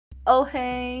Oh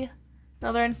hey,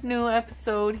 another new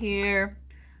episode here.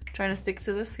 Trying to stick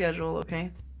to the schedule,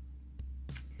 okay?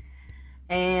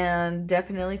 And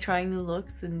definitely trying new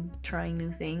looks and trying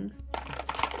new things.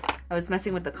 I was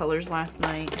messing with the colors last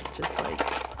night, just like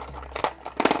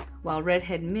while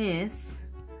Redhead Miss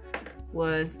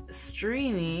was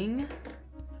streaming.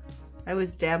 I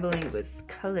was dabbling with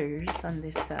colors on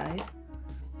this side.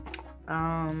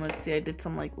 Let's see, I did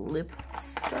some like lip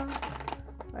stuff,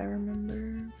 I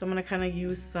remember. So I'm gonna kind of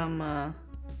use some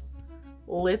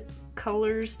lip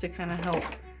colors to kind of help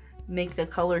make the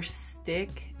color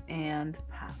stick and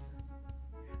pop.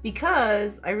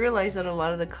 Because I realized that a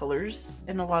lot of the colors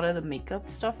and a lot of the makeup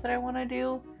stuff that I want to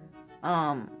do,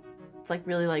 it's like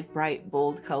really like bright,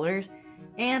 bold colors.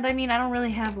 And I mean, I don't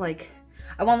really have like,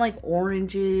 I want like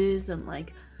oranges and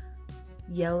like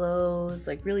yellows,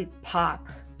 like really pop,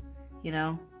 you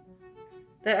know?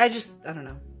 I don't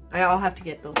know. I'll have to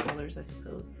get those colors, I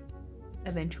suppose,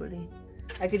 eventually.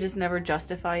 I could just never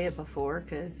justify it before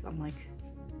because I'm like,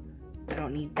 I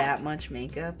don't need that much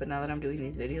makeup. But now that I'm doing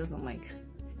these videos, I'm like,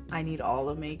 I need all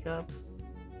the makeup.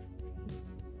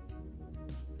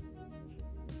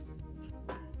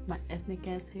 My ethnic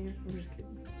ass hair. I'm just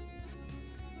kidding.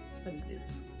 Look at this.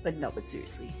 But no, but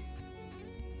seriously.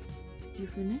 You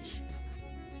finish?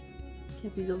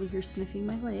 Cappy's over here sniffing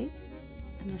my leg.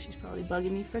 I know she's probably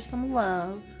bugging me for some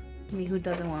love. Me who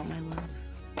doesn't want my love.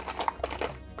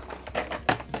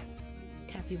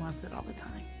 Cappy wants it all the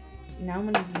time. Now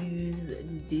I'm gonna use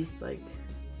this like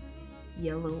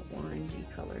yellow orangey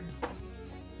color.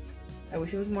 I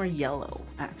wish it was more yellow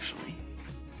actually.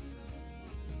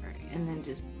 Alright, and then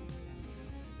just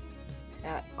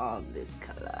add on this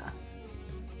color.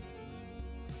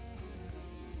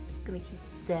 Just gonna keep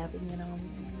dabbing it on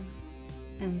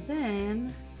there. And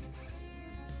then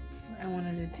what I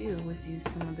wanted to do was use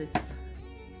some of this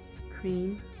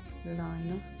cream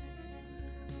liner.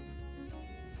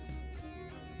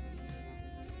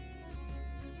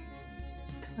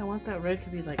 I want that red to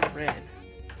be like red.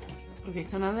 Okay,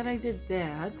 so now that I did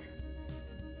that,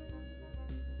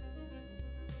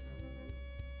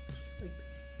 just like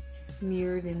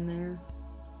smeared in there,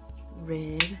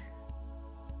 red.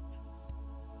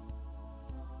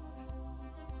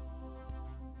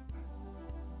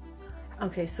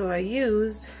 Okay, so I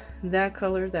used that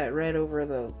color, that red over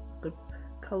the lip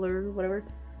color, whatever.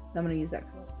 I'm gonna use that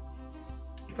color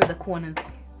for the corners.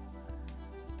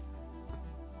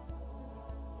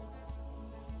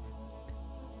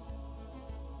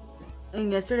 And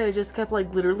yesterday I just kept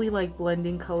like literally like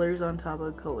blending colors on top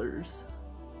of colors.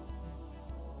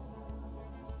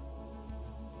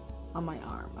 On my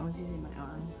arm. I was using my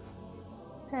arm.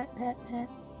 Pat, pat, pat.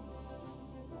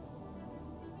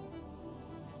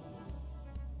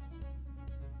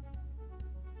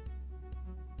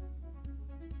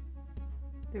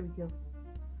 There we go.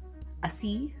 I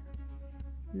see.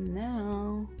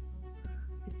 Now,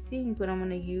 I think what I'm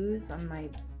gonna use on my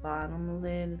bottom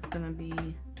lid is gonna be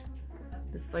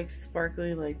this like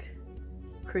sparkly, like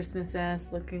Christmas ass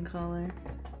looking color.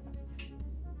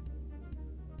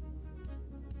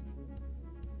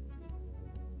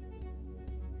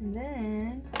 And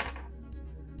then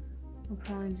I'll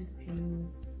probably just use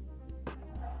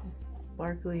this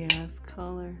sparkly ass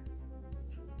color.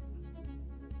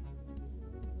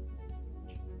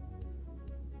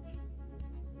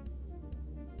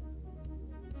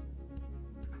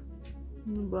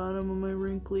 On the bottom of my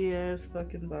wrinkly ass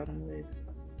fucking bottom lid.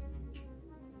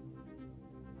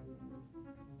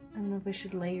 I don't know if I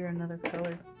should layer another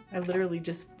color. I literally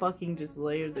just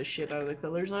layered the shit out of the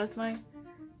colors last night.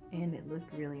 And it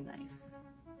looked really nice.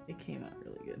 It came out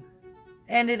really good.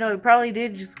 And it probably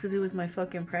did just because it was my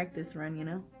fucking practice run, you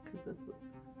know? Because that's what...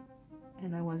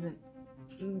 And I wasn't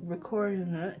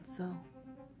recording it, so...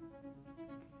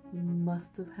 It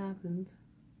must have happened.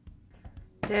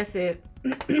 That's it.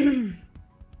 Put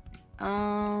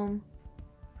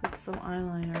some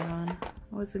eyeliner on.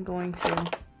 I wasn't going to,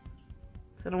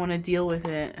 because I don't want to deal with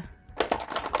it,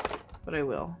 but I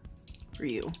will, for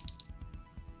you.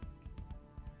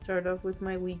 Start off with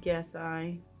my weak ass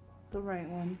eye, the right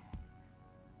one.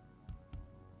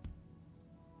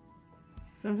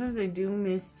 Sometimes I do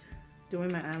miss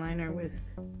doing my eyeliner with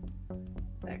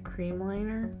that cream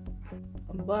liner,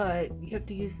 but you have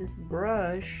to use this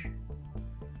brush.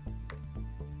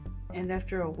 And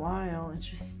after a while, it's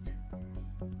just,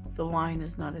 the line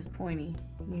is not as pointy.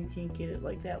 You can't get it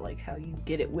like that, like how you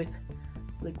get it with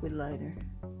liquid liner.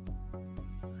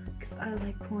 Because I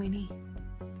like pointy.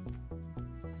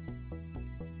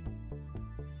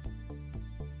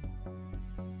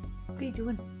 What are you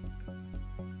doing,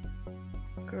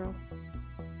 girl?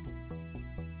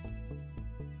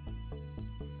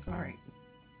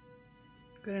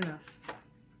 Good enough.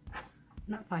 I'm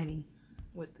not fighting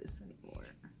with this anymore.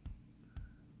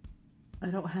 I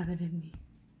don't have it in me.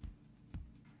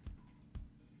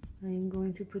 I am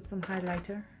going to put some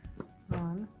highlighter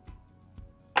on.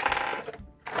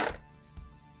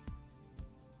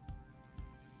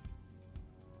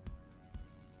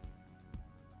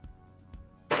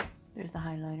 There's the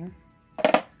highlighter.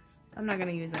 I'm not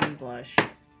gonna use any blush.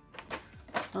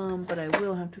 But I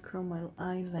will have to curl my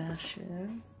eyelashes.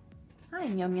 Hi,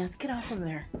 Yum-Yas, get off of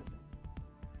there.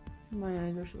 My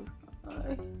eyes are so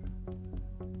dry.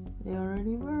 They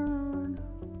already burned.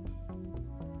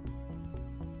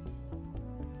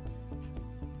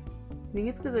 I think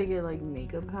it's because I get like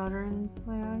makeup powder in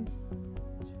my eyes.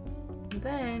 And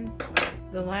then,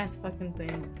 the last fucking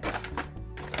thing.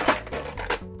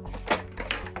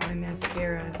 My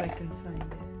mascara, if I can find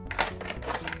it.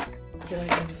 I feel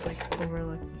like I'm just like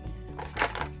overlooking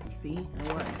it. See?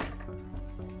 I was.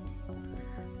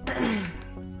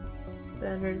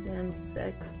 Better Than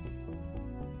Sex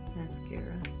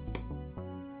mascara.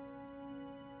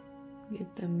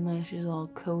 Get the lashes all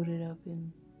coated up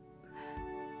in.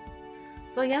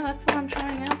 So yeah, that's what I'm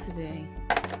trying out today.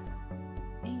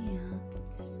 And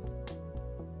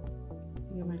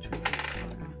I'm gonna try this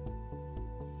color.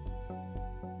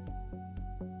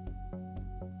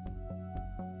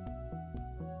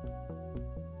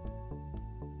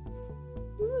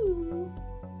 Ooh.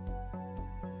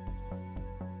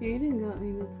 Aiden got me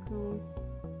this color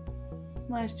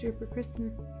last year for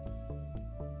Christmas.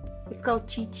 It's called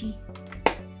Chi Chi.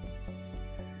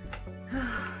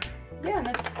 Yeah,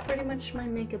 that's pretty much my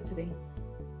makeup today.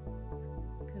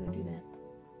 Gotta do that.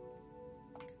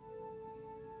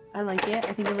 I like it.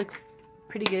 I think it looks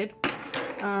pretty good.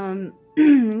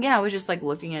 Yeah, I was just like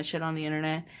looking at shit on the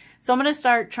internet. So I'm gonna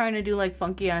start trying to do like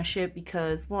funky ass shit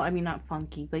because, well, I mean not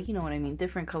funky, but you know what I mean,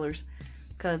 different colors.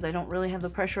 Because I don't really have the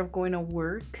pressure of going to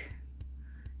work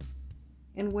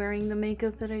and wearing the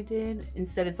makeup that I did.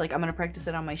 Instead, it's like I'm gonna practice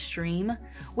it on my stream.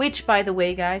 Which, by the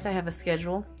way, guys, I have a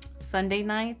schedule. Sunday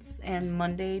nights and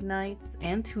Monday nights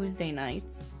and Tuesday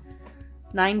nights.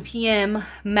 9 p.m.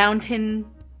 Mountain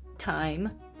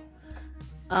Time.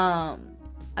 I'm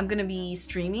gonna be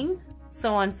streaming.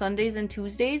 So on Sundays and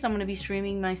Tuesdays, I'm gonna be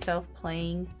streaming myself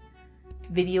playing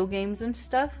video games and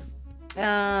stuff.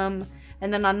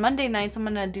 And then on Monday nights, I'm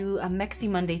gonna do a Mexi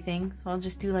Monday thing. So I'll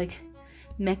just do like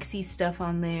Mexi stuff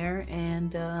on there.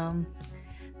 And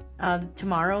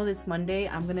tomorrow, this Monday,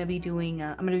 I'm gonna be doing,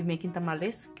 I'm gonna be making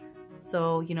tamales.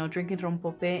 So, you know, drinking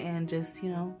rompope and just, you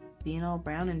know, being all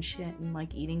brown and shit and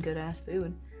like eating good ass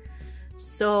food.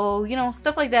 So, you know,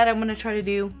 stuff like that I'm gonna try to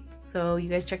do. So you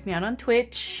guys check me out on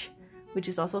Twitch, which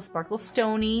is also Sparkle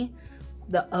Stony.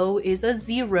 The O is a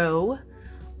 0.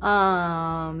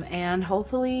 And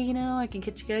hopefully, you know, I can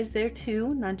catch you guys there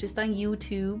too, not just on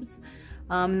YouTube's.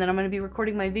 And then I'm going to be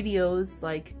recording my videos,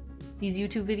 like these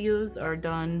YouTube videos are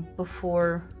done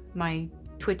before my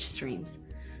Twitch streams.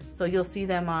 So you'll see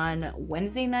them on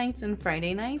Wednesday nights and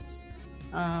Friday nights.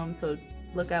 So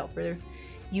look out for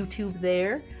YouTube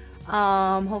there.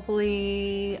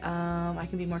 Hopefully, I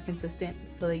can be more consistent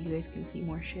so that you guys can see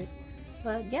more shit.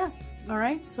 But yeah,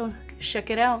 alright, so check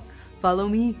it out. Follow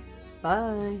me.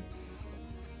 Bye.